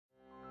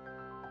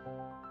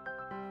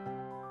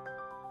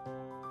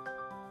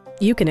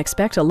You can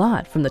expect a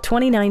lot from the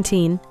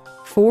 2019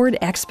 Ford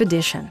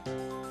Expedition.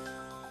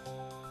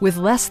 With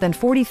less than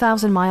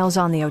 40,000 miles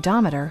on the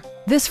odometer,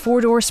 this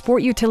four-door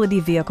sport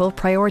utility vehicle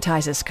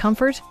prioritizes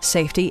comfort,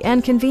 safety,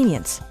 and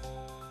convenience.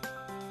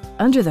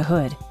 Under the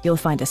hood, you'll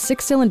find a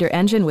six-cylinder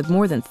engine with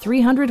more than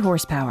 300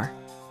 horsepower,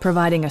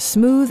 providing a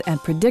smooth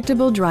and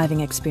predictable driving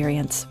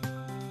experience.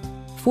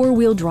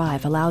 Four-wheel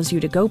drive allows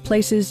you to go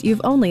places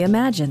you've only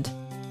imagined.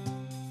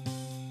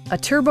 A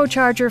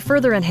turbocharger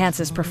further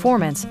enhances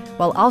performance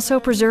while also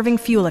preserving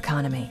fuel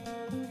economy.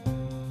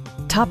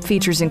 Top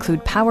features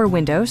include power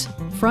windows,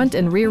 front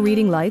and rear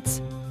reading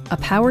lights, a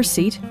power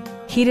seat,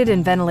 heated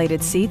and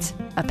ventilated seats,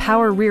 a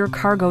power rear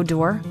cargo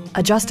door,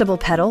 adjustable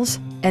pedals,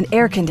 and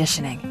air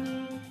conditioning.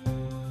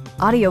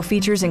 Audio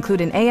features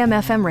include an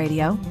AM/FM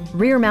radio,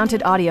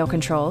 rear-mounted audio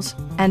controls,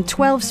 and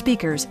 12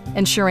 speakers,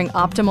 ensuring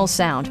optimal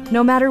sound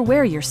no matter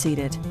where you're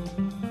seated.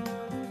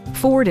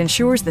 Ford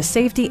ensures the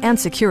safety and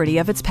security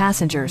of its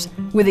passengers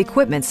with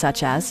equipment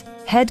such as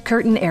head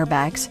curtain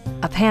airbags,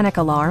 a panic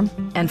alarm,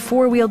 and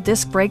four-wheel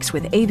disc brakes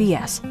with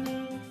ABS.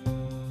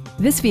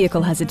 This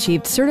vehicle has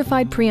achieved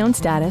certified pre-owned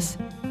status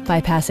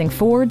by passing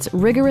Ford's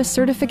rigorous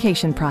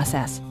certification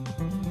process.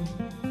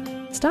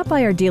 Stop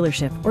by our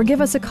dealership or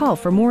give us a call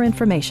for more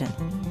information.